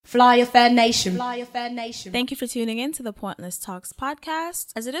Fly Affair Nation. Thank you for tuning in to the Pointless Talks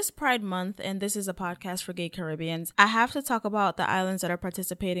podcast. As it is Pride Month and this is a podcast for gay Caribbeans, I have to talk about the islands that are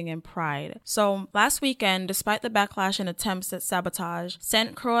participating in Pride. So last weekend, despite the backlash and attempts at sabotage,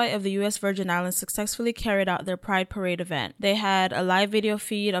 St. Croix of the U.S. Virgin Islands successfully carried out their Pride Parade event. They had a live video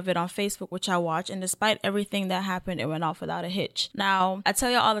feed of it on Facebook, which I watched, and despite everything that happened, it went off without a hitch. Now, I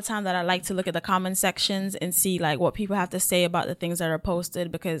tell you all the time that I like to look at the comment sections and see like what people have to say about the things that are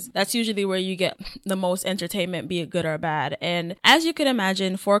posted, because that's usually where you get the most entertainment, be it good or bad. And as you can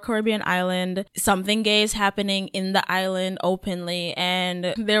imagine, for Caribbean island, something gay is happening in the island openly,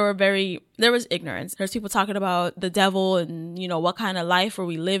 and there was ignorance. There's people talking about the devil and, what kind of life are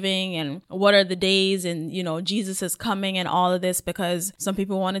we living and what are the days and, Jesus is coming and all of this, because some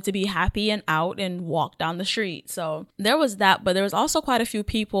people wanted to be happy and out and walk down the street. So there was that, but there was also quite a few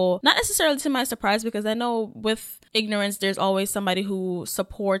people, not necessarily to my surprise, because I know with ignorance, there's always somebody who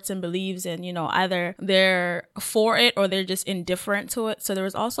supports and believes in, either they're for it or they're just indifferent to it. So there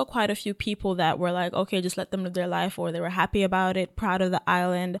was also quite a few people that were like, okay, just let them live their life, or they were happy about it, proud of the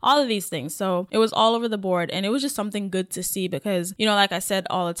island, all of these things. So it was all over the board, and it was just something good to see because, like I said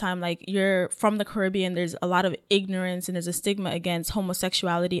all the time, like you're from the Caribbean, there's a lot of ignorance and there's a stigma against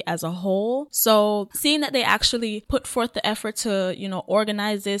homosexuality as a whole. So seeing that they actually put forth the effort to,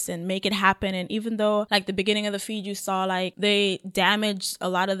 organize this and make it happen. And even though like the beginning of the feed, you saw like they damaged a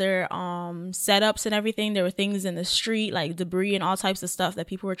lot of their setups and everything. There were things in the street like debris and all types of stuff that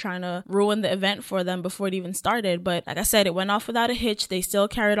people were trying to ruin the event for them before it even started. But like I said, it went off without a hitch. They still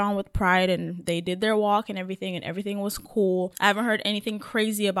carried on with Pride and they did their walk and everything was cool. I haven't heard anything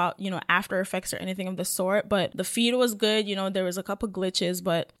crazy about, after effects or anything of the sort, but the feed was good. There was a couple glitches,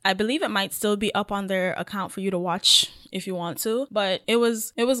 but I believe it might still be up on their account for you to watch if you want to, but it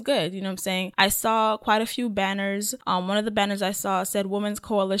was good. You know what I'm saying? I saw quite a few banners. One of the banners I saw said Women's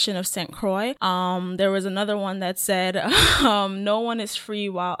Coalition of St. Croix. There was another one that said, no one is free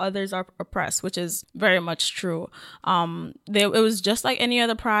while others are oppressed, which is very much true. It was just like any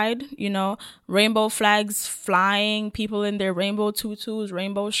other Pride, rainbow flags flying, people in their rainbow tutus,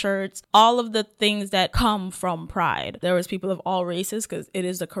 rainbow shirts, all of the things that come from Pride. There was people of all races because it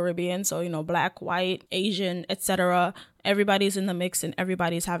is the Caribbean. So, black, white, Asian, etc. Everybody's in the mix and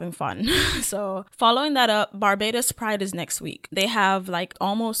everybody's having fun. So following that up, Barbados Pride is next week. They have like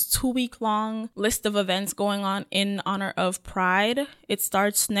almost 2-week long list of events going on in honor of Pride. It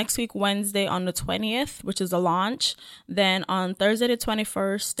starts next week, Wednesday on the 20th, which is the launch. Then on Thursday the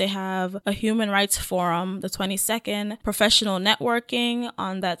 21st, they have a human rights forum. The 22nd, professional networking.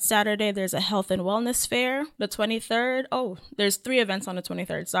 On that Saturday, there's a health and wellness fair. The 23rd, there's 3 events on the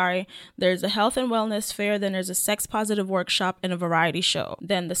 23rd, sorry. There's a health and wellness fair, then there's a sex positive workshop and a variety show.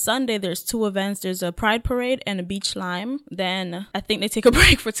 Then the Sunday, there's 2 events. There's a Pride Parade and a beach lime. Then I think they take a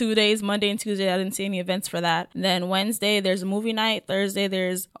break for 2 days, Monday and Tuesday. I didn't see any events for that. Then Wednesday, there's a movie night. Thursday,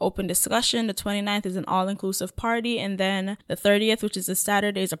 there's open discussion. The 29th is an all-inclusive party. And then the 30th, which is a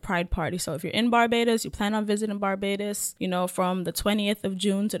Saturday, is a Pride party. So if you're in Barbados, you plan on visiting Barbados, from the 20th of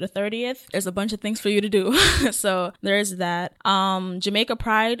June to the 30th, there's a bunch of things for you to do. So there's that. Jamaica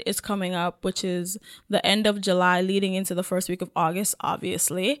Pride is coming up, which is the end of July leading into the first week of August,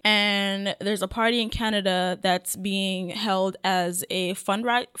 obviously. And there's a party in Canada that's being held as a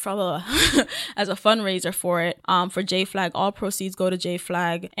fundraiser for it. For J Flag. All proceeds go to J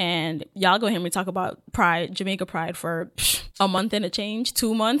Flag. And y'all go hear me talk about Pride, Jamaica Pride for a month and a change,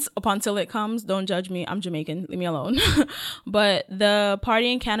 2 months up until it comes. Don't judge me. I'm Jamaican. Leave me alone. But the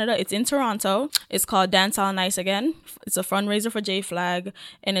party in Canada, it's in Toronto. It's called Dance All Nice Again. It's a fundraiser for J Flag.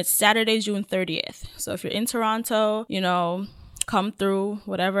 And it's Saturday, June 30th. So if you're in Toronto, come through,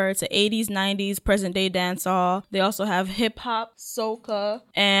 whatever. It's an 80s, 90s, present day dancehall. They also have hip hop, soca,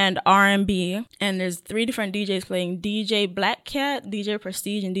 and R&B. And there's 3 different DJs playing: DJ Black Cat, DJ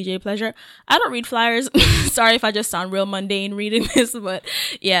Prestige, and DJ Pleasure. I don't read flyers. Sorry if I just sound real mundane reading this, but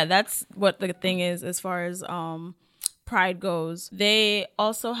yeah, that's what the thing is as far as Pride goes. They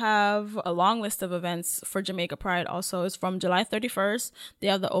also have a long list of events for Jamaica Pride. Also, is from July 31st. They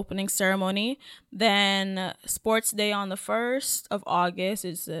have the opening ceremony. Then Sports Day on the 1st of August.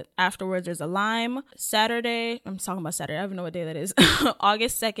 Afterwards, there's a lime. Saturday, I'm talking about Saturday. I don't even know what day that is.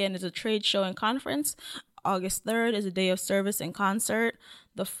 August 2nd is a trade show and conference. August 3rd is a day of service and concert.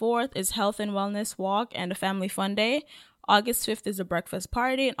 The 4th is health and wellness walk and a family fun day. August 5th is a breakfast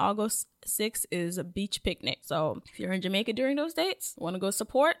party, and August 6th is a beach picnic. So if you're in Jamaica during those dates, want to go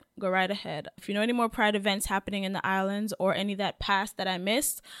support, go right ahead. If you know any more Pride events happening in the islands or any that passed that I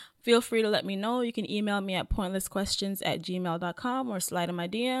missed, feel free to let me know. You can email me at pointlessquestions@gmail.com or slide in my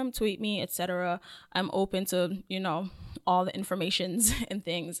DM, tweet me, etc. I'm open to, all the informations and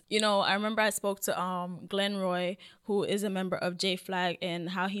things. I remember I spoke to Glenn Roy, who is a member of J Flag, and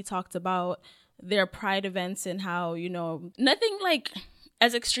how he talked about their Pride events and how, nothing like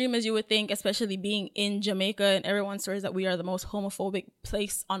as extreme as you would think, especially being in Jamaica, and everyone swears that we are the most homophobic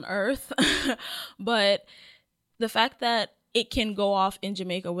place on earth. But the fact that it can go off in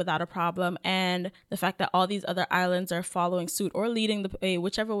Jamaica without a problem, and the fact that all these other islands are following suit or leading the way,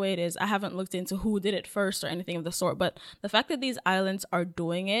 whichever way it is. I haven't looked into who did it first or anything of the sort, but the fact that these islands are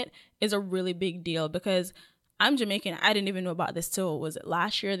doing it is a really big deal, because I'm Jamaican. I didn't even know about this till, was it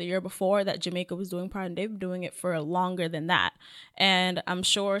last year, the year before, that Jamaica was doing Pride, and they've been doing it for longer than that. And I'm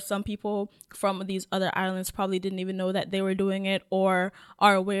sure some people from these other islands probably didn't even know that they were doing it, or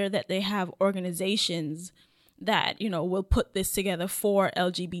are aware that they have organizations that, will put this together for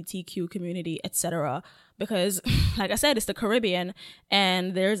LGBTQ community, etc. Because, like I said, it's the Caribbean,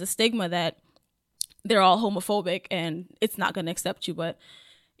 and there's a stigma that they're all homophobic and it's not going to accept you. But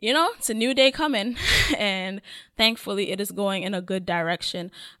it's a new day coming, and thankfully it is going in a good direction.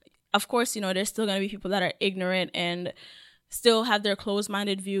 Of course, there's still going to be people that are ignorant and still have their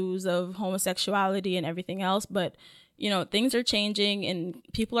closed-minded views of homosexuality and everything else, but things are changing and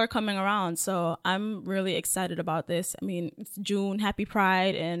people are coming around. So I'm really excited about this. I mean, it's June, happy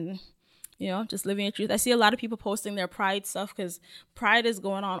Pride, and just living your truth. I see a lot of people posting their Pride stuff, because Pride is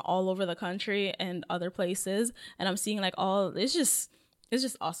going on all over the country and other places, and I'm seeing like it's just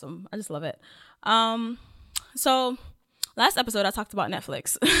awesome. I just love it. So last episode I talked about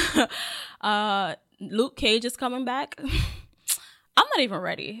Netflix. Luke Cage is coming back. I'm not even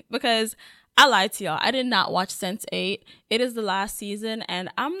ready, because I lied to y'all. I did not watch Sense8. It is the last season, and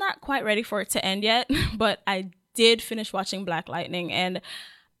I'm not quite ready for it to end yet, but I did finish watching Black Lightning, and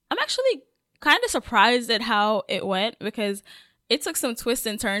I'm actually kind of surprised at how it went, because it took some twists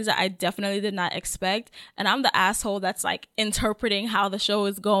and turns that I definitely did not expect. And I'm the asshole that's like interpreting how the show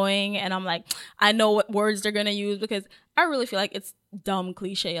is going. And I'm like, I know what words they're going to use, because I really feel like it's dumb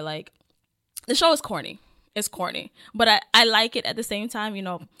cliche. Like, the show is corny. It's corny. But I like it at the same time,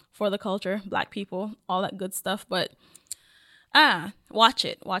 for the culture, Black people, all that good stuff. But watch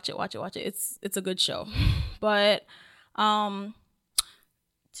it. It's a good show. But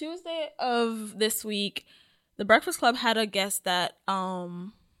Tuesday of this week, the Breakfast Club had a guest that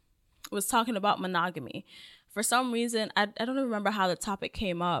was talking about monogamy. For some reason, I don't remember how the topic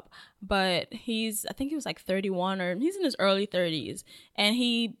came up, but I think he was like 31, or he's in his early 30s. And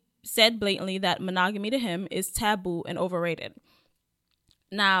he said blatantly that monogamy to him is taboo and overrated.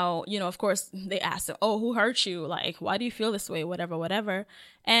 Now, of course, they asked him, oh, who hurt you? Like, why do you feel this way? Whatever.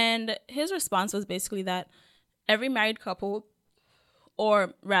 And his response was basically that every married couple,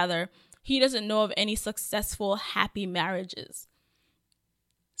 or rather, he doesn't know of any successful, happy marriages.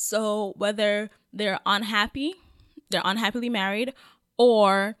 So whether they're unhappily married,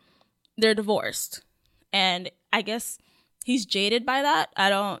 or they're divorced. And I guess he's jaded by that.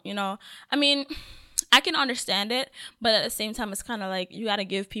 I mean, I can understand it, but at the same time, it's kind of like, you got to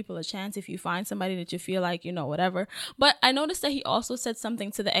give people a chance if you find somebody that you feel like, whatever. But I noticed that he also said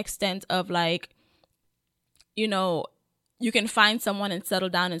something to the extent of like, you can find someone and settle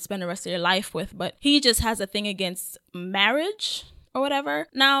down and spend the rest of your life with, but he just has a thing against marriage or whatever.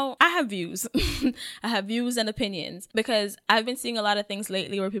 Now, I have views. I have views and opinions, because I've been seeing a lot of things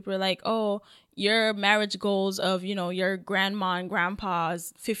lately where people are like, oh, your marriage goals of, your grandma and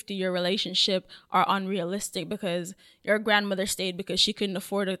grandpa's 50-year relationship are unrealistic, because your grandmother stayed because she couldn't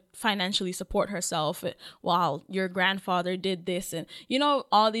afford to financially support herself, while your grandfather did this, and,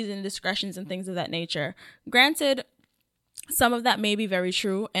 all these indiscretions and things of that nature. Granted, some of that may be very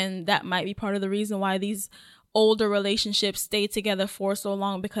true, and that might be part of the reason why these older relationships stay together for so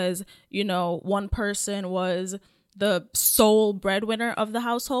long, because, one person was the sole breadwinner of the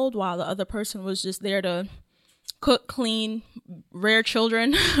household, while the other person was just there to cook, clean, rear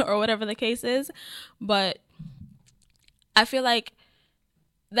children, or whatever the case is. But I feel like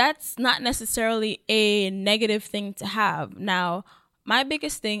that's not necessarily a negative thing to have. Now, my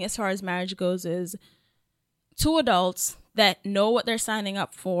biggest thing as far as marriage goes is two adults that know what they're signing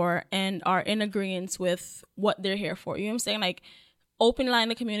up for and are in agreement with what they're here for. You know what I'm saying? Like, open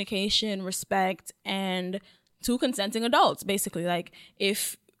line of communication, respect, and two consenting adults, basically. Like,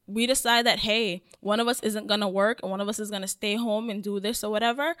 if we decide that, hey, one of us isn't going to work and one of us is going to stay home and do this or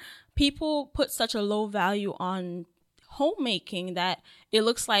whatever, people put such a low value on homemaking that it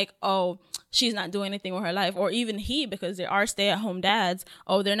looks like, oh, she's not doing anything with her life, or even he, because there are stay-at-home dads,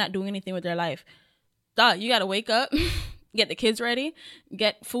 oh, they're not doing anything with their life. Duh, you gotta wake up, get the kids ready,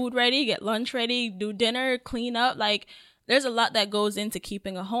 get food ready, get lunch ready, do dinner, clean up. Like, there's a lot that goes into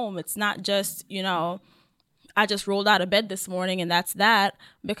keeping a home. It's not just, I just rolled out of bed this morning and that's that.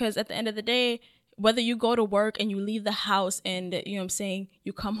 Because at the end of the day, whether you go to work and you leave the house and,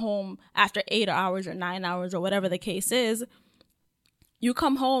 you come home after 8 hours or 9 hours or whatever the case is, you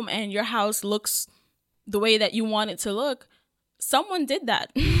come home and your house looks the way that you want it to look, someone did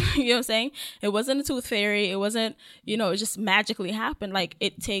that. You know what I'm saying? It wasn't a tooth fairy. It wasn't, it just magically happened. Like,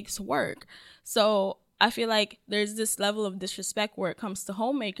 it takes work. So I feel like there's this level of disrespect where it comes to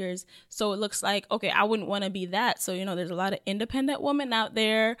homemakers. So it looks like, okay, I wouldn't want to be that. So, there's a lot of independent women out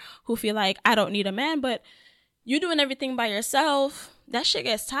there who feel like, I don't need a man, but you doing everything by yourself, that shit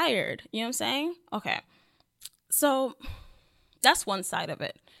gets tired. You know what I'm saying? Okay. So that's one side of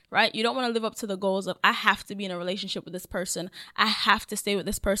it, right? You don't want to live up to the goals of, I have to be in a relationship with this person. I have to stay with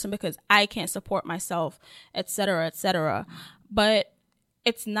this person because I can't support myself, etc., etc. But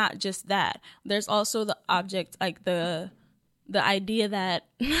it's not just that. There's also the object, like the idea that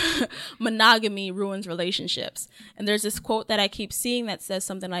monogamy ruins relationships. And there's this quote that I keep seeing that says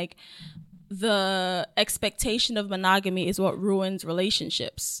something like, the expectation of monogamy is what ruins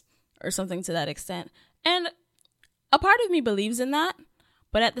relationships, or something to that extent. And a part of me believes in that,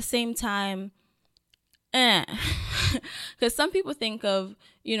 but at the same time, because some people think of,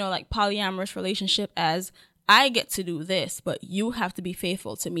 like polyamorous relationship as, I get to do this, but you have to be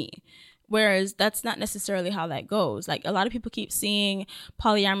faithful to me. Whereas that's not necessarily how that goes. Like, a lot of people keep seeing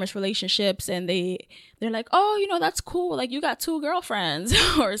polyamorous relationships and they're like, oh, that's cool. Like, you got 2 girlfriends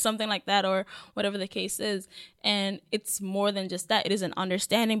or something like that, or whatever the case is. And it's more than just that. It is an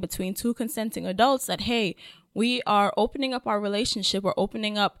understanding between 2 consenting adults that, hey, we are opening up our relationship. We're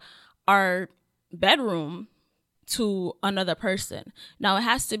opening up our bedroom to another person. Now, it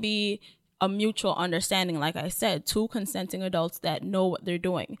has to be a mutual understanding, like I said, 2 consenting adults that know what they're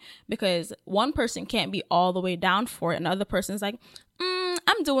doing. Because one person can't be all the way down for it, and the other person's like,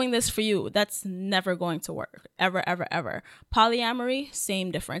 I'm doing this for you. That's never going to work. Ever, ever, ever. Polyamory,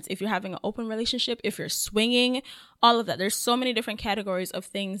 same difference. If you're having an open relationship, if you're swinging, all of that. There's so many different categories of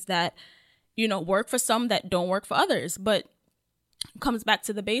things that, work for some that don't work for others. But it comes back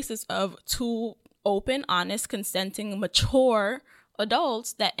to the basis of 2 open, honest, consenting, mature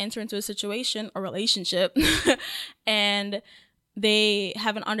adults that enter into a situation, a relationship, and they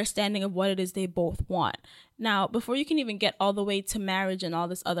have an understanding of what it is they both want. Now, before you can even get all the way to marriage and all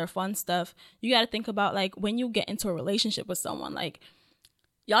this other fun stuff, you got to think about, like, when you get into a relationship with someone, like,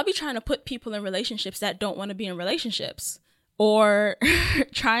 y'all be trying to put people in relationships that don't want to be in relationships, or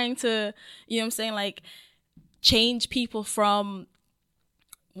trying to, like, change people from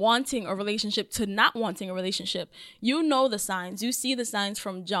wanting a relationship to not wanting a relationship. You know the signs. You see the signs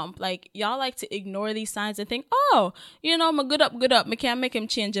from jump. Like, y'all like to ignore these signs and think, oh, I'm good up. I can't make him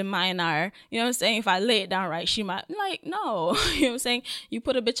change his mind, or, if I lay it down right, she might. Like, no. You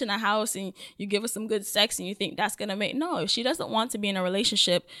put a bitch in a house and you give her some good sex and you think that's gonna make. No, if she doesn't want to be in a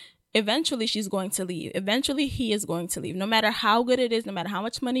relationship, eventually she's going to leave. Eventually he is going to leave. No matter how good it is, no matter how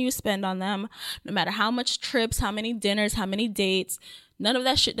much money you spend on them, no matter how much trips, how many dinners, how many dates, none of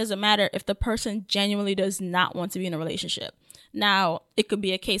that shit doesn't matter if the person genuinely does not want to be in a relationship. Now, it could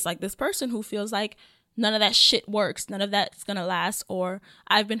be a case like this person who feels like none of that shit works, none of that's gonna last, or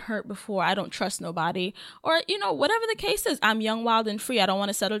I've been hurt before, I don't trust nobody, or, whatever the case is, I'm young, wild, and free, I don't want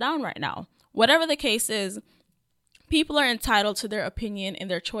to settle down right now. Whatever the case is, people are entitled to their opinion and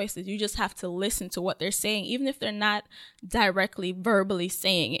their choices. You just have to listen to what they're saying, even if they're not directly verbally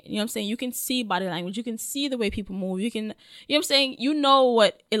saying it. You know what I'm saying? You can see body language. You can see the way people move. You can, you know what I'm saying? You know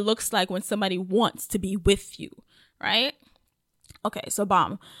what it looks like when somebody wants to be with you, right? Okay, so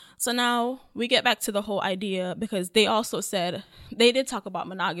bomb. So now we get back to the whole idea, because they also said, they did talk about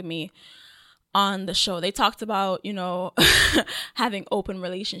monogamy on the show. They talked about, having open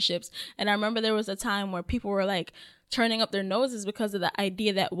relationships. And I remember there was a time where people were like turning up their noses because of the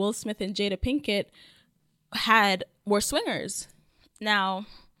idea that Will Smith and Jada Pinkett were swingers. Now,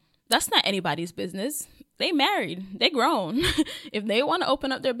 that's not anybody's business. They married. They grown. If they want to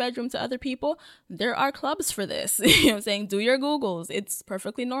open up their bedroom to other people, there are clubs for this. You know what I'm saying? Do your Googles. It's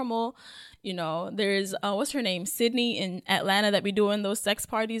perfectly normal. There's, what's her name? Sydney in Atlanta that be doing those sex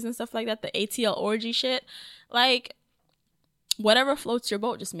parties and stuff like that. The ATL orgy shit. Like, whatever floats your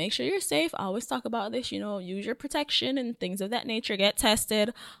boat, just make sure you're safe. I always talk about this, use your protection and things of that nature. Get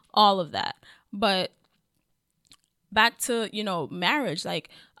tested, all of that. But back to, marriage, like,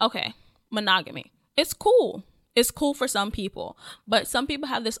 okay, monogamy. It's cool. It's cool for some people, but some people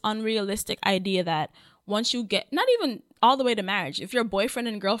have this unrealistic idea that once you get, not even all the way to marriage, if you're boyfriend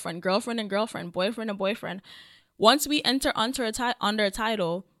and girlfriend, boyfriend and boyfriend, once we enter under a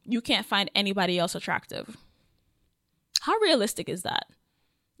title, you can't find anybody else attractive. How realistic is that?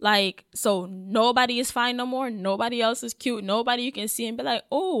 Like, so nobody is fine no more. Nobody else is cute. Nobody you can see and be like,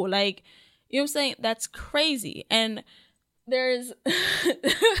 oh, like, you know what I'm saying? That's crazy. And there's,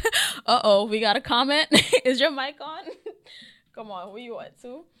 we got a comment. Is your mic on? Come on, who you want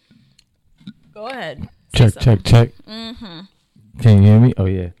to? Go ahead. Check. Mm-hmm. Can you hear me? Oh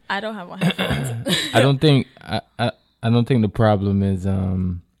yeah. I don't have my headphones. I don't think the problem is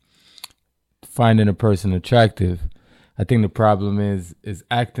finding a person attractive. I think the problem is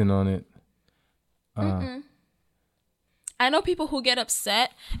acting on it. I know people who get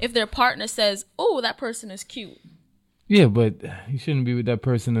upset if their partner says, "Oh, that person is cute." Yeah, but you shouldn't be with that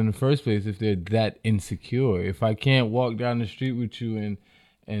person in the first place if they're that insecure. If I can't walk down the street with you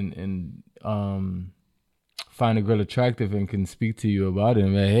and find a girl attractive and can speak to you about it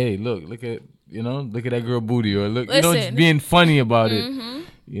and be like, hey, look at that girl booty, or look, listen, just being funny about it.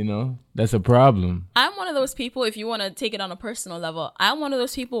 That's a problem. I'm one of those people, if you want to take it on a personal level, I'm one of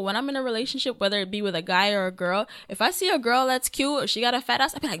those people when I'm in a relationship, whether it be with a guy or a girl, if I see a girl that's cute or she got a fat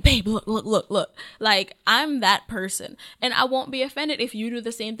ass, I'd be like, babe, look. Like, I'm that person. And I won't be offended if you do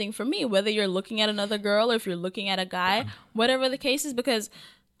the same thing for me, whether you're looking at another girl or if you're looking at a guy, whatever the case is, because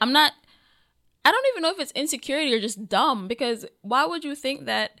I don't even know if it's insecurity or just dumb, because why would you think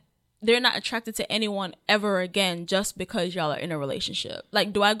that they're not attracted to anyone ever again just because y'all are in a relationship?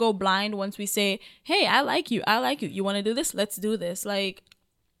 Like, do I go blind once we say, hey, I like you. You want to do this? Let's do this. Like,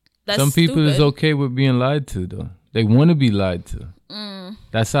 that's some people stupid. is okay with being lied to, though. They want to be lied to.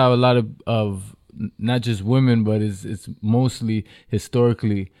 That's how a lot of not just women, but it's mostly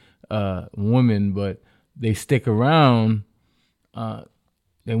historically women, but they stick around.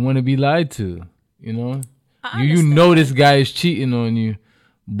 They want to be lied to, you know this guy is cheating on you,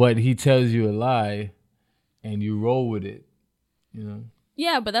 but he tells you a lie and you roll with it,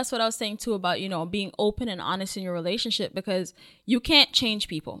 Yeah, but that's what I was saying too about, being open and honest in your relationship, because you can't change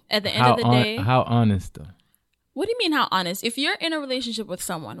people. At the end of the day. How honest though? What do you mean how honest? If you're in a relationship with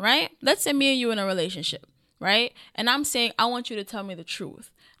someone, right? Let's say me and you in a relationship, right? And I'm saying, I want you to tell me the truth.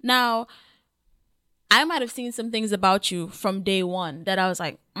 Now, I might have seen some things about you from day one that I was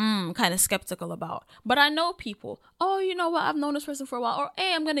like, kind of skeptical about. But I know people, oh, you know what? I've known this person for a while. Or,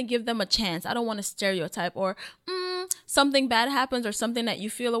 hey, I'm going to give them a chance. I don't want to stereotype. Or something bad happens or something that you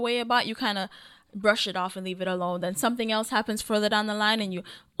feel a way about, you kind of brush it off and leave it alone. Then something else happens further down the line and you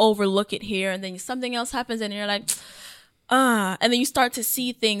overlook it here. And then something else happens and you're like, and then you start to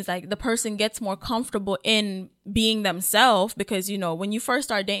see things like the person gets more comfortable in being themselves, because, when you first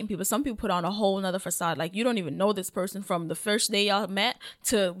start dating people, some people put on a whole nother facade. Like, you don't even know this person from the first day y'all met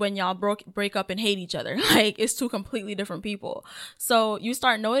to when y'all break up and hate each other. Like, it's two completely different people. So you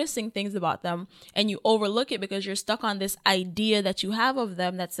start noticing things about them and you overlook it because you're stuck on this idea that you have of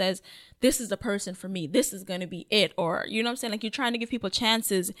them that says, this is the person for me. This is going to be it. Or, you know what I'm saying? Like, you're trying to give people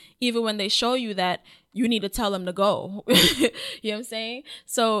chances even when they show you that you need to tell them to go. You know what I'm saying?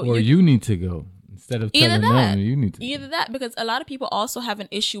 So, or you need to go. Instead of telling them, you need to. Either that, because a lot of people also have an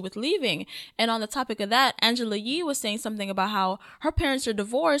issue with leaving. And on the topic of that, Angela Yee was saying something about how her parents are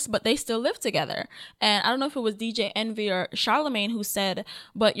divorced, but they still live together. And I don't know if it was DJ Envy or Charlemagne who said,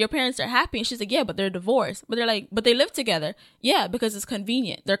 but your parents are happy. And she's like, yeah, but they're divorced. But they're like, but they live together. Yeah, because it's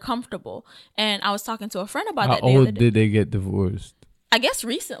convenient. They're comfortable. And I was talking to a friend about that. How old did they get divorced? I guess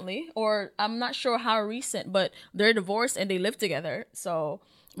recently, or I'm not sure how recent, but they're divorced and they live together. So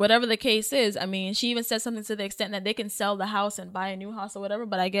whatever the case is, I mean, she even said something to the extent that they can sell the house and buy a new house or whatever,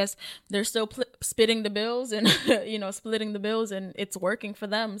 but I guess they're still splitting the bills and, splitting the bills, and it's working for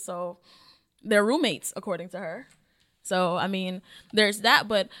them. So they're roommates, according to her. So, I mean, there's that.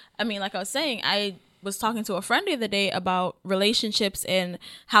 But I mean, like I was saying, I was talking to a friend the other day about relationships and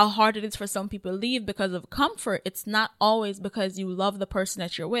how hard it is for some people to leave because of comfort. It's not always because you love the person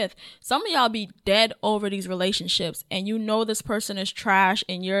that you're with. Some of y'all be dead over these relationships and this person is trash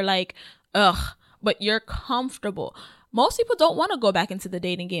and you're like, ugh, but you're comfortable. Most people don't want to go back into the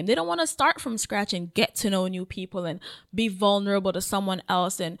dating game. They don't want to start from scratch and get to know new people and be vulnerable to someone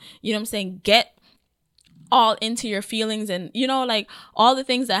else and, get all into your feelings and, like all the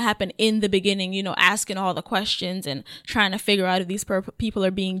things that happen in the beginning, asking all the questions and trying to figure out if these people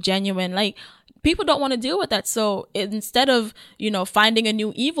are being genuine. Like, people don't want to deal with that. So instead of, finding a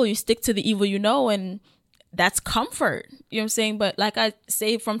new evil, you stick to the evil, and that's comfort. You know what I'm saying? But like I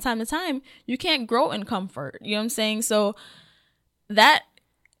say from time to time, you can't grow in comfort. You know what I'm saying? So that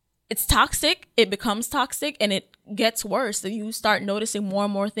it's toxic, it becomes toxic, and it gets worse. So you start noticing more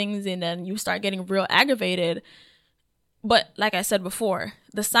and more things, and then you start getting real aggravated. But like I said before,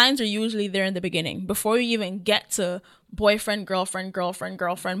 the signs are usually there in the beginning. Before you even get to boyfriend, girlfriend, girlfriend,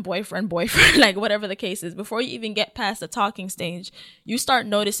 girlfriend, boyfriend, boyfriend, like whatever the case is, before you even get past the talking stage, you start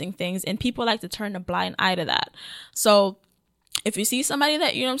noticing things, and people like to turn a blind eye to that. So if you see somebody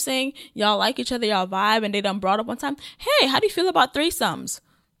that, you know what I'm saying, y'all like each other, y'all vibe, and they done brought up one time, hey, how do you feel about threesomes?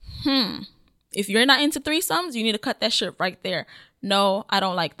 If you're not into threesomes, you need to cut that shit right there. No, I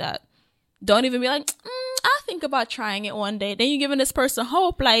don't like that. Don't even be like, I'll think about trying it one day. Then you're giving this person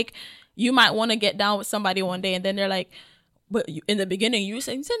hope, like you might want to get down with somebody one day, and then they're like, but in the beginning you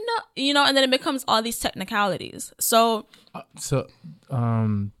said no, you know, and then it becomes all these technicalities. So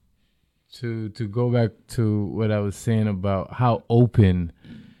to go back to what I was saying about how open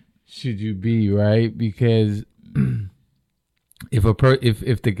should you be, right? Because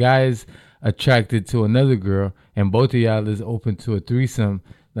if the guy's attracted to another girl and both of y'all is open to a threesome,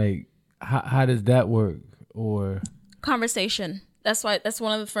 like how does that work? Or conversation. That's one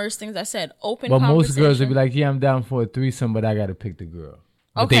of the first things I said. Open. But most girls would be like, yeah, I'm down for a threesome, but I gotta pick the girl.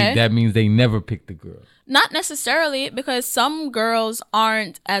 But okay, that means they never pick the girl. Not necessarily, because some girls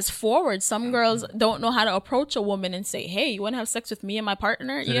aren't as forward. Some girls don't know how to approach a woman and say, hey, you want to have sex with me and my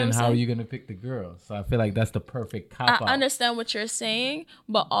partner? So you know then how are you going to pick the girl? So I feel like that's the perfect cop-out. I understand what you're saying,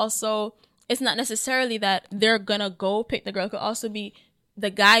 but also it's not necessarily that they're going to go pick the girl. It could also be the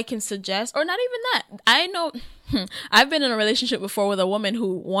guy can suggest, or not even that. I know I've been in a relationship before with a woman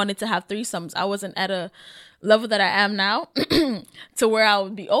who wanted to have threesomes. I wasn't at a level that I am now to where I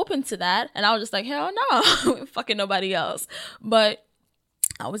would be open to that. And I was just like, hell no, fucking nobody else. But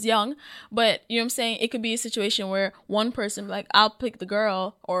I was young. But you know what I'm saying? It could be a situation where one person like, I'll pick the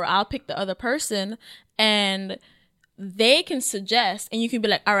girl or I'll pick the other person, and they can suggest, and you can be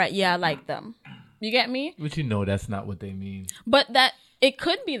like, all right, yeah, I like them. You get me? But you know that's not what they mean. But that it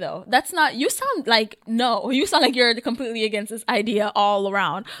could be, though. That's not, you sound like, no, you sound like you're completely against this idea all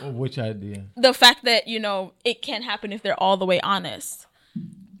around. Which idea? The fact that, you know, it can happen if they're all the way honest.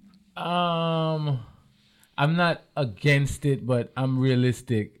 I'm not against it, but I'm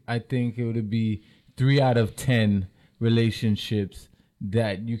realistic. I think it would be 3 out of 10 relationships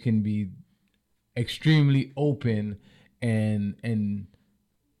that you can be extremely open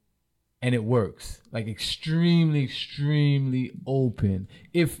and it works, like extremely open.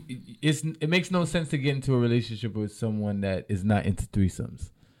 If it makes no sense to get into a relationship with someone that is not into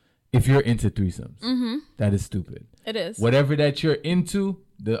threesomes. If you're into threesomes, that is stupid. It is. Whatever that you're into,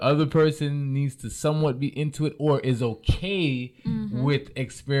 the other person needs to somewhat be into it or is okay with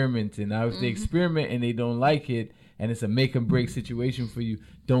experimenting. Now, if they experiment and they don't like it and it's a make and break situation for you,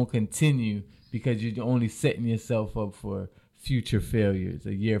 don't continue, because you're only setting yourself up for future failures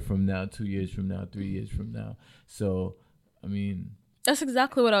a year from now, 2 years from now, 3 years from now. So, I mean, that's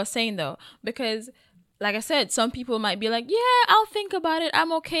exactly what I was saying, though, because like I said, some people might be like, yeah, I'll think about it.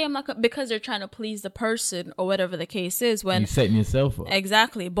 I'm okay. I'm not because they're trying to please the person or whatever the case is. When you're setting yourself up.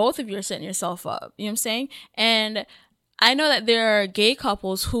 Exactly. Both of you are setting yourself up. You know what I'm saying? And I know that there are gay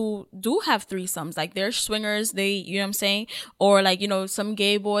couples who do have threesomes. Like, they're swingers. They, you know what I'm saying? Or like, you know, some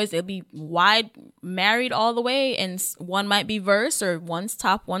gay boys, they'll be married all the way, and one might be verse, or one's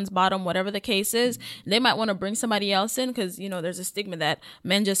top, one's bottom, whatever the case is. They might want to bring somebody else in because, you know, there's a stigma that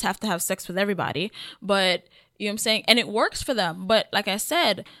men just have to have sex with everybody. But, you know what I'm saying? And it works for them. But like I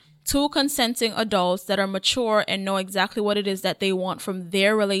said, 2 consenting adults that are mature and know exactly what it is that they want from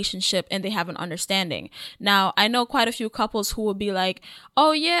their relationship, and they have an understanding. Now, I know quite a few couples who will be like,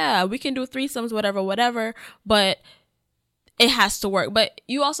 oh yeah, we can do threesomes, whatever, but it has to work. But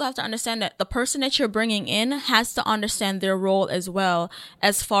you also have to understand that the person that you're bringing in has to understand their role as well,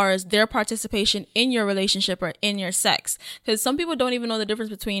 as far as their participation in your relationship or in your sex. Because some people don't even know the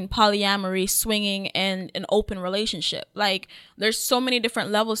difference between polyamory, swinging, and an open relationship. Like, there's so many different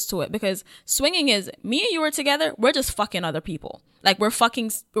levels to it, because swinging is me and you are together, we're just fucking other people. Like, we're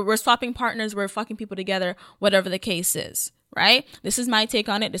swapping partners, we're fucking people together, whatever the case is. Right? This is my take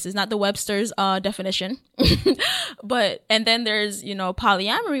on it. This is not the Webster's definition. But, and then there's, you know,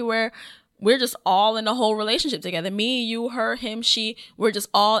 polyamory, where we're just all in a whole relationship together. Me, you, her, him, she, we're just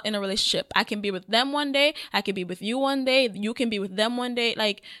all in a relationship. I can be with them one day. I can be with you one day. You can be with them one day.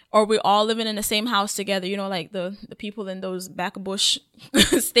 Like, or we're all living in the same house together. You know, like the people in those backbush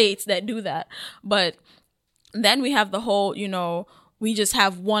states that do that. But then we have the whole, you know, we just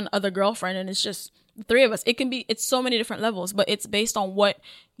have one other girlfriend, and it's just The three of us. It's so many different levels, but it's based on what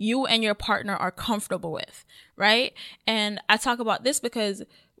you and your partner are comfortable with, right? And I talk about this because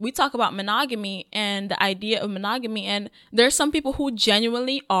we talk about monogamy and the idea of monogamy, and there's some people who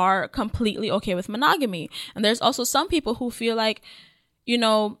genuinely are completely okay with monogamy. And there's also some people who feel like, you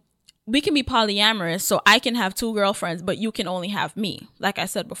know, we can be polyamorous, so I can have 2 girlfriends, but you can only have me. Like I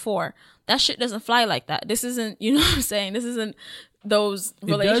said before, that shit doesn't fly like that. This isn't, you know what I'm saying? This isn't those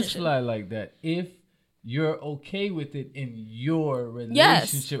relationships. It does fly like that if you're okay with it in your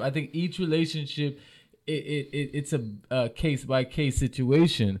relationship. Yes. I think each relationship, it's a case by case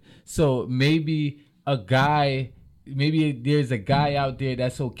situation. So maybe there's a guy out there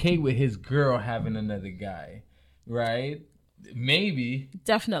that's okay with his girl having another guy, right? Maybe.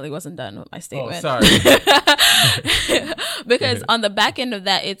 Definitely wasn't done with my statement. Oh, sorry. Because on the back end of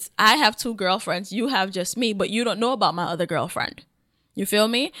that, it's I have 2 girlfriends, you have just me, but you don't know about my other girlfriend. You feel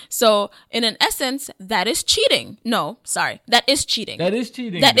me? So in an essence, that is cheating. No, sorry. That is cheating. That is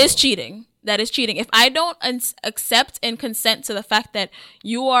cheating. That is cheating. That is cheating. If I don't accept and consent to the fact that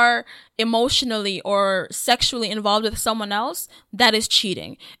you are emotionally or sexually involved with someone else, that is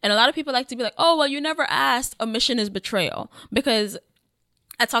cheating. And a lot of people like to be like, oh, well, you never asked. Omission is betrayal. Because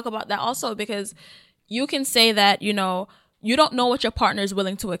I talk about that also because you can say that, you know, you don't know what your partner is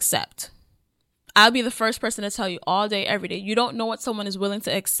willing to accept. I'll be the first person to tell you all day, every day. You don't know what someone is willing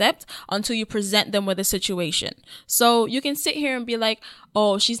to accept until you present them with a situation. So you can sit here and be like,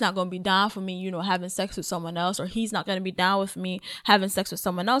 oh, she's not going to be down for me, you know, having sex with someone else, or he's not going to be down with me having sex with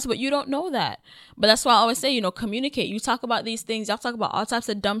someone else. But you don't know that. But that's why I always say, you know, communicate. You talk about these things. Y'all talk about all types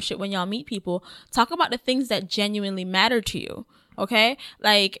of dumb shit when y'all meet people. Talk about the things that genuinely matter to you. Okay?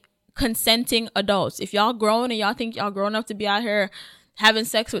 Like consenting adults. If y'all grown and y'all think y'all grown enough to be out here having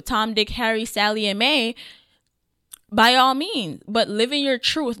sex with Tom, Dick, Harry, Sally, and May, by all means, but living your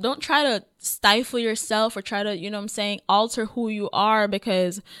truth. Don't try to stifle yourself or try to, you know what I'm saying, alter who you are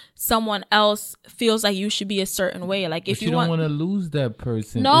because someone else feels like you should be a certain way. Like if you don't want to lose that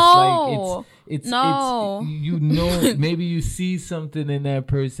person. No, it's you know, maybe you see something in that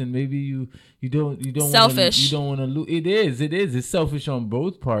person. Maybe you don't selfish. You don't want to lose. It is. It's selfish on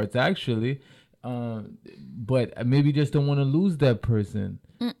both parts, actually. But maybe just don't want to lose that person.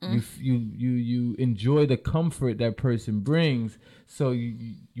 You enjoy the comfort that person brings, so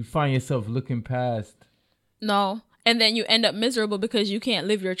you find yourself looking past. No, and then you end up miserable because you can't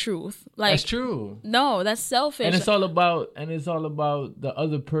live your truth. Like that's true. No, that's selfish. And it's all about the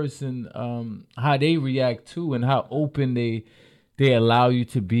other person, how they react to and how open they allow you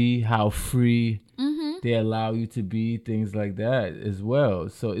to be, how free. They allow you to be, things like that as well.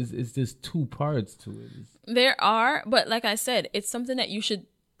 So it's just 2 parts to it. There are, but like I said, it's something that you should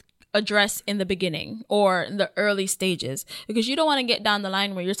address in the beginning or in the early stages, because you don't want to get down the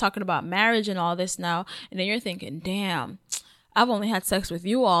line where you're talking about marriage and all this now, and then you're thinking, damn, I've only had sex with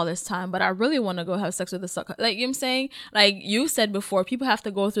you all this time, but I really want to go have sex with the sucker. Like, you know what I'm saying? Like you said before, people have to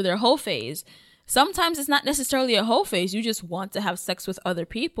go through their whole phase. Sometimes it's not necessarily a whole phase. You just want to have sex with other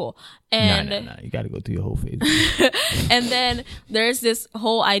people. And no. You got to go through your whole phase. And then there's this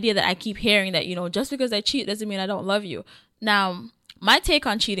whole idea that I keep hearing that, you know, just because I cheat doesn't mean I don't love you. Now, my take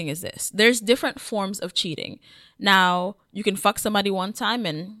on cheating is this. There's different forms of cheating. Now, you can fuck somebody one time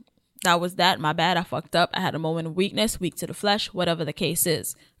and that was that. My bad. I fucked up. I had a moment of weakness, weak to the flesh, whatever the case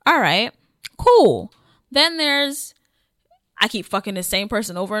is. All right, cool. Then there's, I keep fucking the same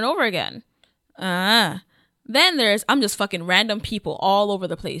person over and over again. Then there's, I'm just fucking random people all over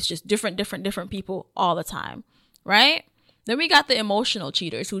the place, just different people all the time, right? Then we got the emotional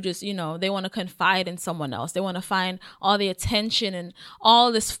cheaters who just, you know, they want to confide in someone else. They want to find all the attention and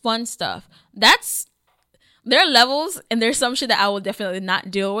all this fun stuff. There are levels, and there's some shit that I will definitely not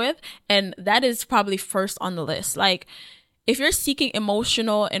deal with, and that is probably first on the list. Like, if you're seeking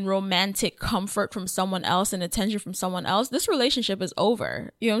emotional and romantic comfort from someone else and attention from someone else, this relationship is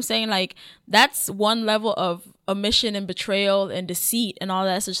over. You know what I'm saying? Like, that's one level of omission and betrayal and deceit and all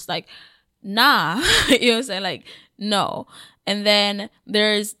that. It's just like, nah. You know what I'm saying? Like, no. And then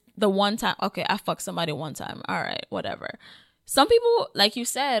there's the one time, okay, I fucked somebody one time. All right, whatever. Some people, like you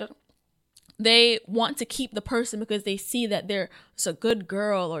said, they want to keep the person because they see that it's a good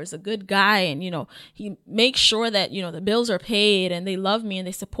girl or it's a good guy, and, you know, he makes sure that, you know, the bills are paid and they love me and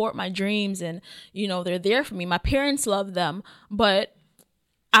they support my dreams and, you know, they're there for me. My parents love them, but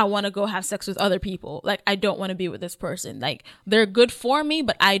I want to go have sex with other people. Like, I don't want to be with this person. Like, they're good for me,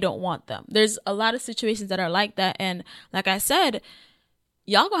 but I don't want them. There's a lot of situations that are like that. And like I said,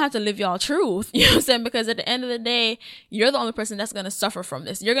 y'all gonna have to live y'all truth. You know what I'm saying? Because at the end of the day, you're the only person that's gonna suffer from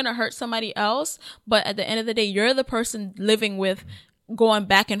this. You're gonna hurt somebody else, but at the end of the day, you're the person living with going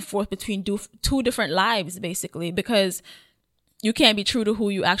back and forth between two different lives, basically, because you can't be true to who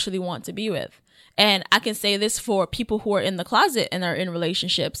you actually want to be with. And I can say this for people who are in the closet and are in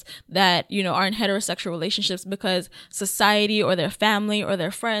relationships that, you know, are in heterosexual relationships, because society or their family or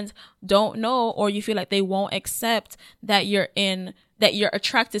their friends don't know, or you feel like they won't accept that you're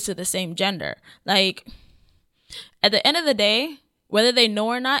attracted to the same gender. Like, at the end of the day, whether they know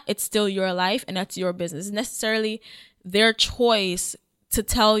or not, it's still your life and that's your business. It's necessarily their choice to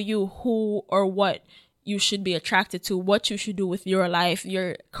tell you who or what you should be attracted to, what you should do with your life,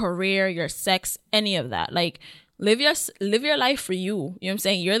 your career, your sex, any of that. Like, live your life for you. You know what I'm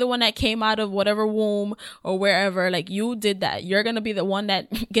saying? You're the one that came out of whatever womb or wherever. Like, you did that. You're going to be the one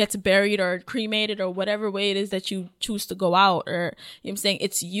that gets buried or cremated or whatever way it is that you choose to go out, or, you know what I'm saying?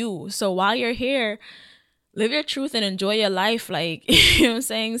 It's you. So while you're here, live your truth and enjoy your life. Like, you know what I'm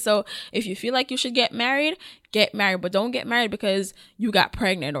saying? So if you feel like you should get married, but don't get married because you got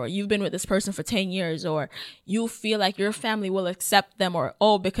pregnant, or you've been with this person for 10 years, or you feel like your family will accept them, or,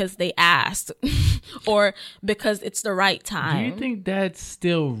 oh, because they asked, or because it's the right time. Do you think that's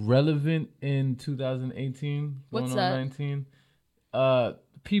still relevant in 2018? What's that? 19?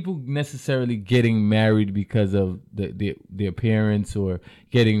 People necessarily getting married because of the appearance, or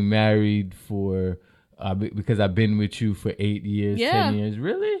getting married for because I've been with you for 8 years, 10 years.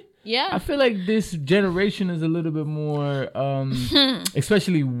 Really? Yeah. I feel like this generation is a little bit more,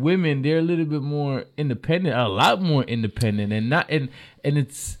 especially women, they're a little bit more independent, a lot more independent, and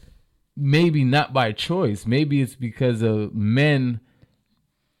it's maybe not by choice. Maybe it's because of men,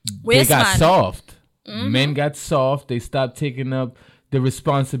 they got soft. Mm-hmm. Men got soft. They stopped taking up the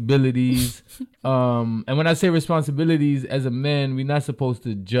responsibilities. And when I say responsibilities, as a man, we're not supposed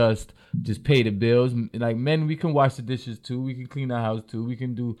to just pay the bills. Like, men, we can wash the dishes too. We can clean our house too. We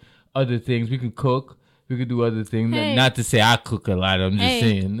can do other things. We can cook. We can do other things. Hey. Not to say I cook a lot. I'm just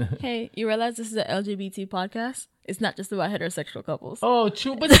saying. Hey, you realize this is an LGBT podcast? It's not just about heterosexual couples. Oh,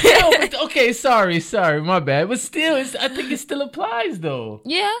 true. But still, okay, sorry, my bad. But still, I think it still applies, though.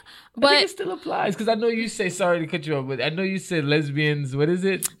 Yeah, but I think it still applies, because I know you say, sorry to cut you off, but I know you said lesbians, what is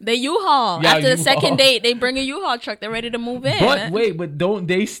it? They U-Haul. Yeah, after the second date, they bring a U-Haul truck. They're ready to move in. But don't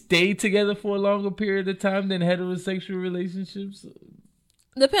they stay together for a longer period of time than heterosexual relationships?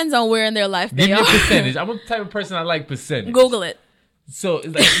 Depends on where in their life they are. Give me a percentage. I'm a type of person I like percentage. Google it. So it's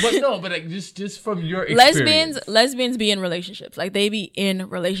like, but like just from your experience. Lesbians be in relationships. Like, they be in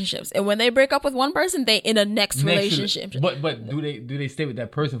relationships, and when they break up with one person, they in a next relationship. But do they stay with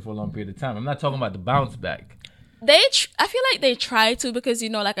that person for a long period of time? I'm not talking about the bounce back. I feel like they try to, because, you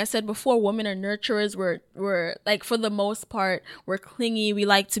know, like I said before, women are nurturers. We're like, for the most part, we're clingy. We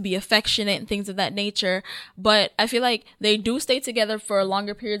like to be affectionate and things of that nature. But I feel like they do stay together for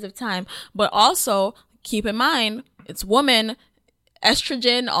longer periods of time. But also, keep in mind, it's women,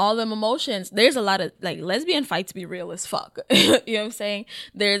 estrogen, all them emotions. There's a lot of, like, lesbian fights be real as fuck. You know what I'm saying?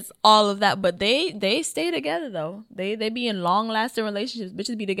 There's all of that. But they stay together, though. They be in long lasting relationships.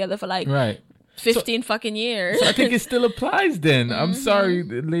 Bitches be together for like 15 fucking years. So I think it still applies then. Mm-hmm. I'm sorry,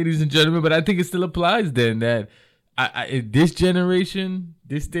 ladies and gentlemen, but I think it still applies then, that this generation,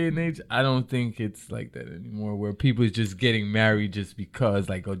 this day and age, I don't think it's like that anymore, where people is just getting married just because,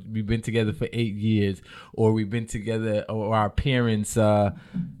 like, oh, we've been together for 8 years, or we've been together, or our parents,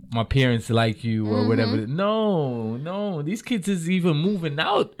 my parents like you, or whatever. No, these kids is even moving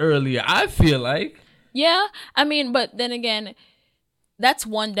out earlier, I feel like. Yeah, I mean, but then again, that's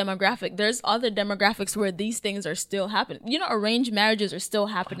one demographic. There's other demographics where these things are still happening. You know, arranged marriages are still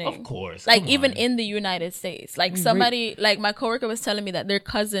happening. Of course. Like, even in the United States. Like, somebody, like, my coworker was telling me that their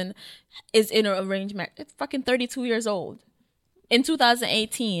cousin is in an arranged marriage. It's fucking 32 years old in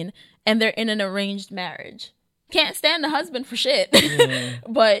 2018, and they're in an arranged marriage. Can't stand the husband for shit. Yeah.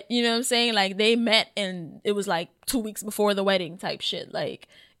 But, you know what I'm saying? Like, they met and it was like 2 weeks before the wedding type shit. Like,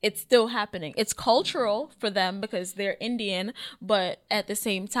 it's still happening. It's cultural for them because they're Indian, but at the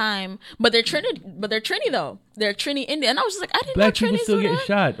same time, but they're Trini though. They're Trini Indian. And I was just like, I didn't Black know people Trinis still get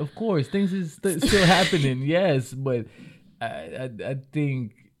shot. Of course, things is still happening. Yes, but I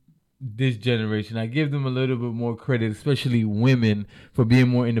think this generation, I give them a little bit more credit, especially women, for being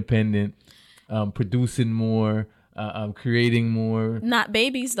more independent, producing more, creating more. Not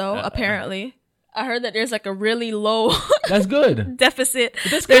babies though, apparently. I heard that there's like a really low that's good deficit.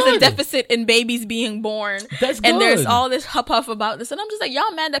 That's there's good. A deficit in babies being born. That's good. And there's all this huff about this. And I'm just like,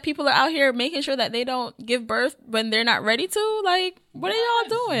 y'all mad that people are out here making sure that they don't give birth when they're not ready to? Like, what are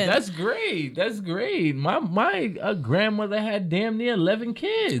y'all doing? That's great. My grandmother had damn near 11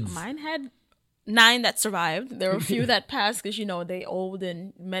 kids. Mine had 9 that survived. There were a few that passed because, you know, they old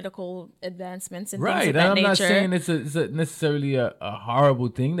and medical advancements and things of that I'm nature. not saying it's necessarily a horrible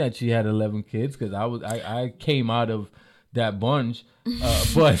thing that she had 11 kids, because I came out of that bunch,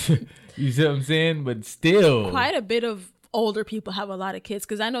 but you see what I'm saying? But still, quite a bit of older people have a lot of kids,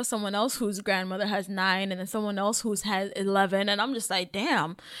 because I know someone else whose grandmother has 9 and then someone else who's had 11, and I'm just like,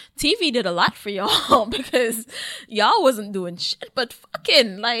 damn, TV did a lot for y'all because y'all wasn't doing shit but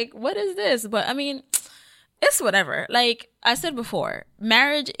fucking, like, what is this? But I mean, it's whatever. Like I said before,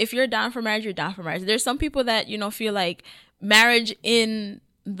 marriage, if you're down for marriage, you're down for marriage. There's some people that, you know, feel like marriage in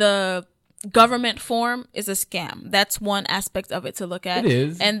the government form is a scam. That's one aspect of it to look at. It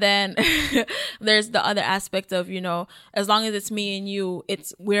is. And then there's the other aspect of, you know, as long as it's me and you,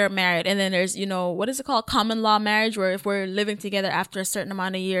 we're married. And then there's, you know, what is it called? Common law marriage, where if we're living together after a certain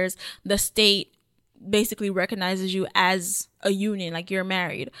amount of years, the state basically recognizes you as a union, like you're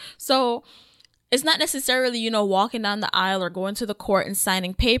married. So it's not necessarily, you know, walking down the aisle or going to the court and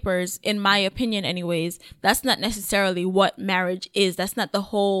signing papers, in my opinion anyways. That's not necessarily what marriage is. That's not the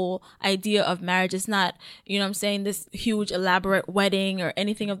whole idea of marriage. It's not, you know what I'm saying, this huge elaborate wedding or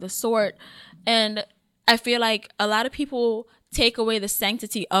anything of the sort. And I feel like a lot of people take away the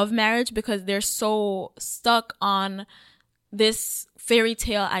sanctity of marriage because they're so stuck on this fairy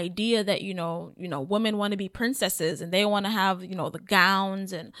tale idea that, you know, women want to be princesses and they want to have, you know, the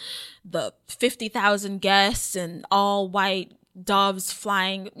gowns and the 50,000 guests and all white doves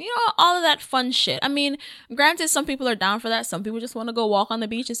flying, you know, all of that fun shit. I mean, granted, some people are down for that. Some people just want to go walk on the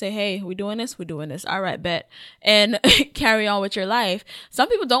beach and say, hey, we doing this? All right, bet. And carry on with your life. Some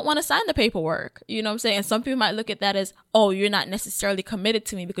people don't want to sign the paperwork. You know what I'm saying? And some people might look at that as, oh, you're not necessarily committed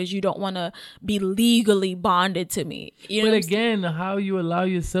to me because you don't want to be legally bonded to me. You know but again, how you allow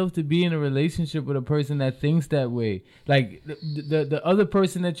yourself to be in a relationship with a person that thinks that way. Like the other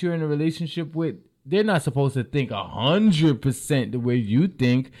person that you're in a relationship with, they're not supposed to think 100% the way you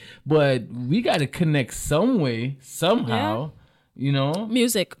think, but we got to connect some way, somehow, you know?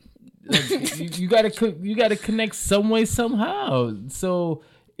 Music. Like, you got to connect some way, somehow. So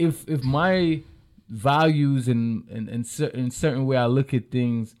if my values and certain way I look at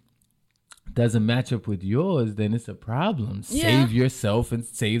things doesn't match up with yours, then it's a problem. Yeah. Save yourself and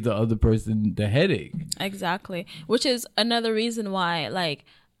save the other person the headache. Exactly. Which is another reason why, like,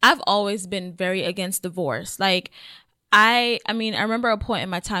 I've always been very against divorce. Like, I mean, I remember a point in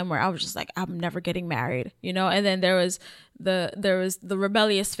my time where I was just like, I'm never getting married, you know? And then there was the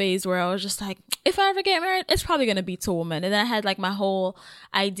rebellious phase where I was just like, if I ever get married, it's probably going to be to a woman. And then I had like my whole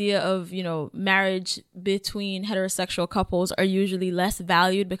idea of, you know, marriage between heterosexual couples are usually less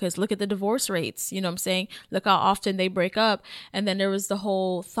valued because look at the divorce rates, you know what I'm saying? Look how often they break up. And then there was the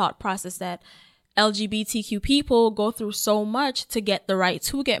whole thought process that LGBTQ people go through so much to get the right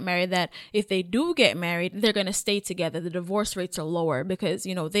to get married that if they do get married, they're going to stay together. The divorce rates are lower because,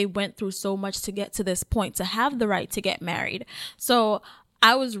 you know, they went through so much to get to this point to have the right to get married. So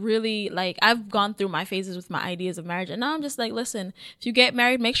I was really like, I've gone through my phases with my ideas of marriage. And now I'm just like, listen, if you get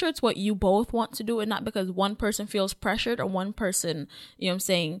married, make sure it's what you both want to do and not because one person feels pressured or one person, you know what I'm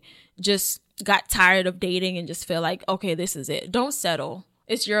saying, just got tired of dating and just feel like, okay, this is it. Don't settle.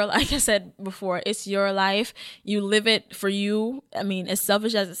 It's your, like I said before, it's your life. You live it for you. I mean, as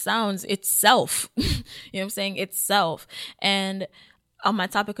selfish as it sounds, it's self. You know what I'm saying? It's self. And on my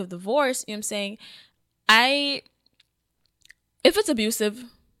topic of divorce, you know what I'm saying? If it's abusive,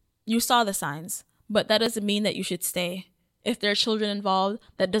 you saw the signs, but that doesn't mean that you should stay. If there are children involved,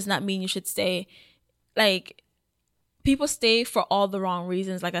 that does not mean you should stay. Like, people stay for all the wrong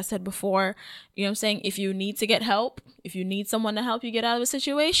reasons. Like I said before, you know what I'm saying? If you need to get help, if you need someone to help you get out of a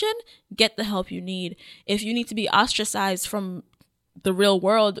situation, get the help you need. If you need to be ostracized from the real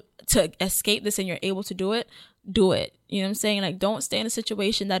world to escape this and you're able to do it, do it. You know what I'm saying? Like, don't stay in a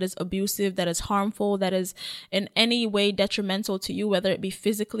situation that is abusive, that is harmful, that is in any way detrimental to you, whether it be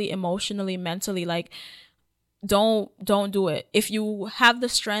physically, emotionally, mentally. Like, don't do it. If you have the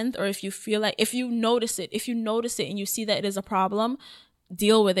strength, or if you feel like, if you notice it and you see that it is a problem,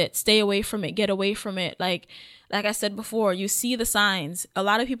 deal with it. Stay away from it. Get away from it. Like I said before, you see the signs. A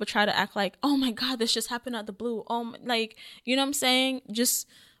lot of people try to act like, oh my God, this just happened out the blue. Like, you know what I'm saying? Just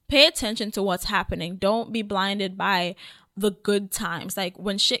pay attention to what's happening. Don't be blinded by the good times. Like,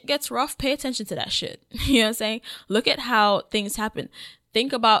 when shit gets rough, pay attention to that shit. You know what I'm saying? Look at how things happen.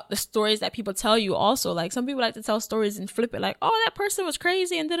 Think about the stories that people tell you also. Like, some people like to tell stories and flip it like, oh, that person was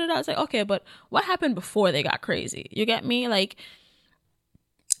crazy and da-da-da. It's like, okay, but what happened before they got crazy? You get me? Like,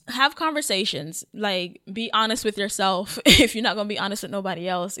 have conversations. Like, be honest with yourself if you're not going to be honest with nobody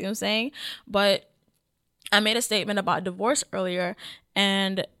else. You know what I'm saying? But I made a statement about divorce earlier,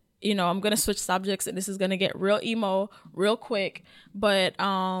 and I'm going to switch subjects and this is going to get real emo real quick. But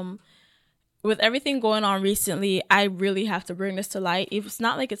with everything going on recently, I really have to bring this to light. It's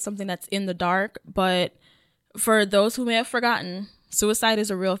not like it's something that's in the dark, but for those who may have forgotten, suicide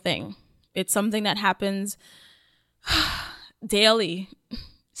is a real thing. It's something that happens daily.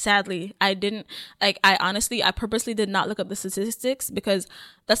 Sadly, I purposely did not look up the statistics because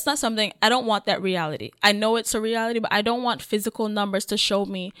that's not something, I don't want that reality. I know it's a reality, but I don't want physical numbers to show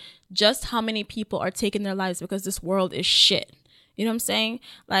me just how many people are taking their lives because this world is shit. You know what I'm saying?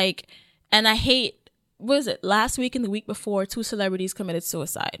 Like, and I hate, last week and the week before, 2 celebrities committed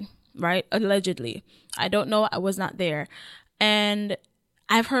suicide, right? Allegedly. I don't know. I was not there. And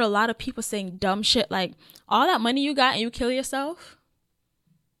I've heard a lot of people saying dumb shit like, all that money you got and you kill yourself?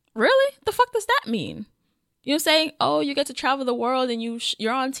 Really? The fuck does that mean? You're saying, oh, you get to travel the world and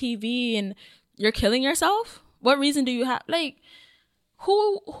you're on TV and you're killing yourself? What reason do you have? Like,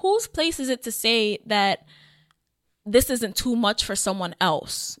 whose place is it to say that this isn't too much for someone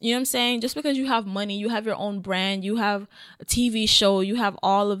else? You know what I'm saying? Just because you have money, you have your own brand, you have a TV show, you have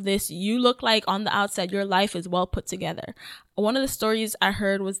all of this, you look like on the outside your life is well put together. One of the stories I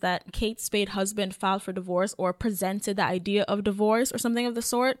heard was that Kate Spade's husband filed for divorce or presented the idea of divorce or something of the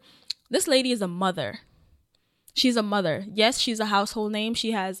sort. This lady is a mother. She's a mother. Yes, she's a household name.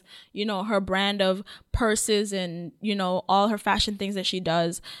 She has, her brand of purses and, all her fashion things that she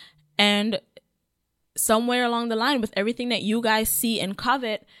does. And somewhere along the line with everything that you guys see and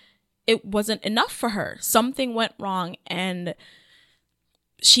covet, it wasn't enough for her. Something went wrong and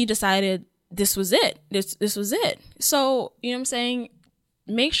she decided this was it. This was it. So, you know what I'm saying?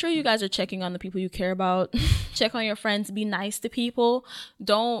 Make sure you guys are checking on the people you care about. Check on your friends. Be nice to people.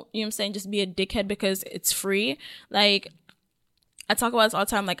 Don't, just be a dickhead because it's free. Like, I talk about this all the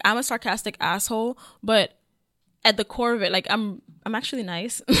time. Like, I'm a sarcastic asshole, but at the core of it, like, I'm actually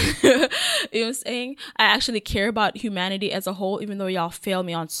nice. You know what I'm saying? I actually care about humanity as a whole, even though y'all fail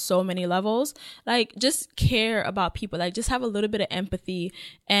me on so many levels. Like, just care about people. Like, just have a little bit of empathy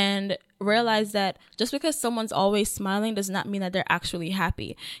and realize that just because someone's always smiling does not mean that they're actually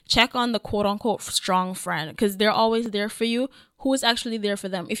happy. Check on the quote unquote strong friend because they're always there for you. Who is actually there for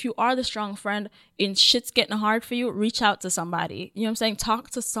them? If you are the strong friend and shit's getting hard for you, reach out to somebody. You know what I'm saying?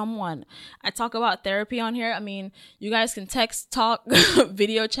 Talk to someone. I talk about therapy on here. I mean, you guys can text, talk,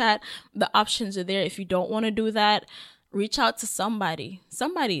 video chat. The options are there. If you don't want to do that, reach out to somebody.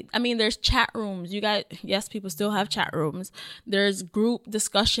 I mean, there's chat rooms. You guys, yes, people still have chat rooms. There's group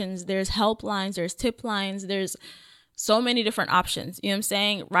discussions. There's helplines. There's tip lines. There's so many different options. You know what I'm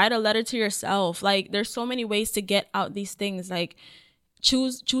saying? Write a letter to yourself. Like, there's so many ways to get out these things. Like,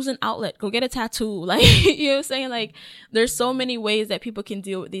 choose an outlet. Go get a tattoo. Like, you know what I'm saying? Like, there's so many ways that people can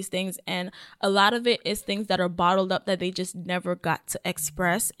deal with these things. And a lot of it is things that are bottled up that they just never got to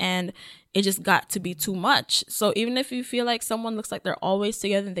express. And it just got to be too much. So even if you feel like someone looks like they're always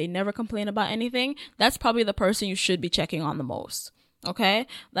together and they never complain about anything, that's probably the person you should be checking on the most. Okay?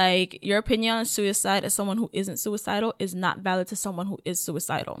 Like, your opinion on suicide as someone who isn't suicidal is not valid to someone who is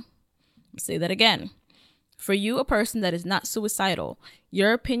suicidal. I'll say that again. For you, a person that is not suicidal,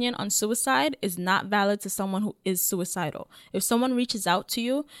 your opinion on suicide is not valid to someone who is suicidal. If someone reaches out to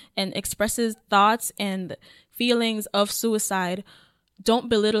you and expresses thoughts and feelings of suicide, don't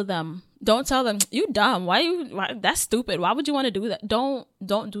belittle them. Don't tell them, you dumb. Why that's stupid. Why would you want to do that? Don't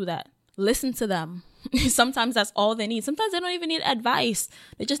do that. Listen to them. Sometimes that's all they need. Sometimes they don't even need advice.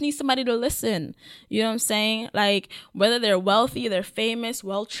 They just need somebody to listen. You know what I'm saying? Like, whether they're wealthy, they're famous,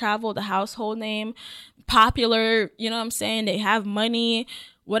 well-traveled, a household name, popular, you know what I'm saying? They have money,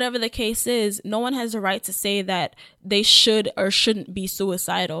 whatever the case is, no one has the right to say that they should or shouldn't be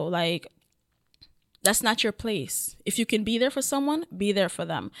suicidal. Like, that's not your place. If you can be there for someone, be there for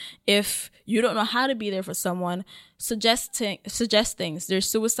them. If you don't know how to be there for someone, suggest things. There's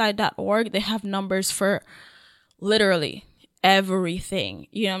suicide.org. They have numbers for literally everything.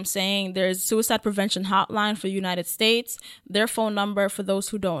 You know what I'm saying? There's suicide prevention hotline for the United States. Their phone number, for those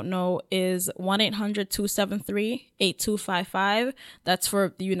who don't know, is 1-800-273-8255. That's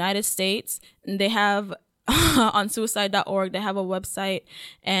for the United States. And they have on suicide.org, they have a website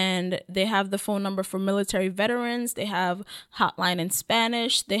and they have the phone number for military veterans. They have hotline in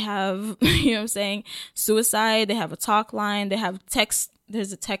Spanish. They have, you know what I'm saying, suicide. They have a talk line. They have text.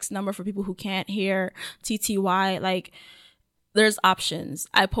 There's a text number for people who can't hear, TTY. Like, there's options.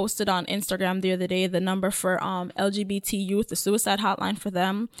 I posted on Instagram the other day the number for LGBT youth, the suicide hotline for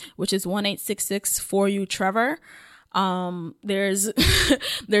them, which is 1-866-4U-TREVOR. There's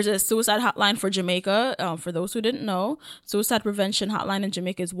a suicide hotline for Jamaica. For those who didn't know, suicide prevention hotline in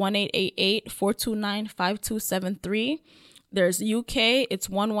Jamaica is 1-888-429-5273. There's UK, it's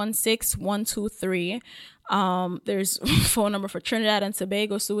 116123. There's phone number for Trinidad and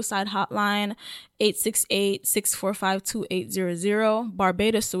Tobago suicide hotline, 868-645-2800.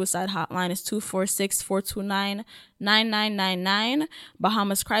 Barbados suicide hotline is 246-429-9999.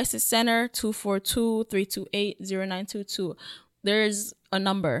 Bahamas Crisis Center, 242-328-0922. There's a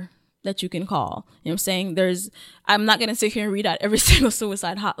number that you can call. You know what I'm saying? I'm not going to sit here and read out every single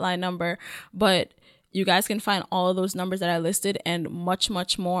suicide hotline number, but you guys can find all of those numbers that I listed and much,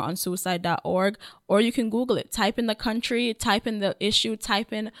 much more on suicide.org, or you can Google it. Type in the country, type in the issue,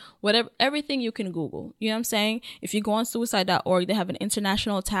 type in whatever, everything you can Google. You know what I'm saying? If you go on suicide.org, they have an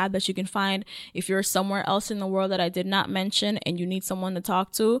international tab that you can find. If you're somewhere else in the world that I did not mention and you need someone to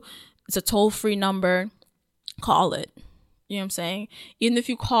talk to, it's a toll-free number. Call it. You know what I'm saying? Even if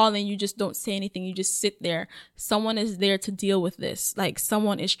you call and you just don't say anything, you just sit there. Someone is there to deal with this. Like,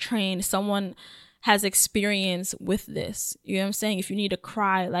 someone is trained. Someone has experience with this. You know what I'm saying? If you need to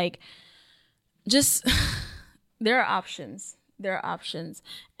cry, like, just, there are options. There are options.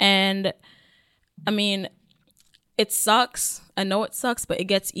 And I mean, it sucks. I know it sucks, but it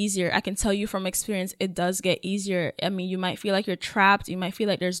gets easier. I can tell you from experience, it does get easier. I mean, you might feel like you're trapped. You might feel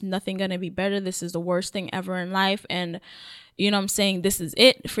like there's nothing going to be better. This is the worst thing ever in life. And you know what I'm saying? This is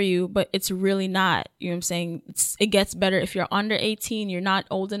it for you, but it's really not. You know what I'm saying? It gets better. If you're under 18, you're not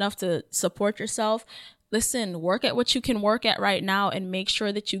old enough to support yourself. Listen, work at what you can work at right now and make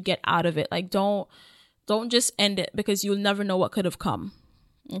sure that you get out of it. Like, don't just end it, because you'll never know what could have come.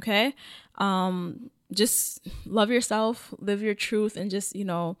 Okay? Just love yourself, live your truth, and just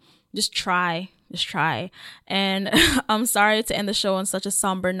try. Just try. And I'm sorry to end the show on such a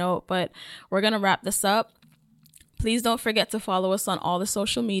somber note, but we're going to wrap this up. Please don't forget to follow us on all the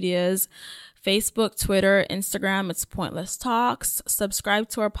social medias, Facebook, Twitter, Instagram. It's Pointless Talks. Subscribe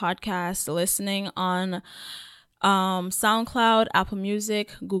to our podcast, listening on SoundCloud, Apple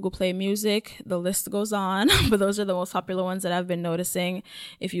Music, Google Play Music. The list goes on, but those are the most popular ones that I've been noticing.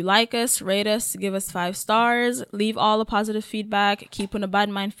 If you like us, rate us, give us 5 stars, leave all the positive feedback, keep on a bad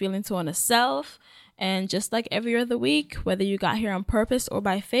mind feeling to on a self. And just like every other week, whether you got here on purpose or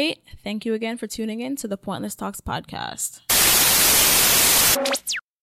by fate, thank you again for tuning in to the Pointless Talks podcast.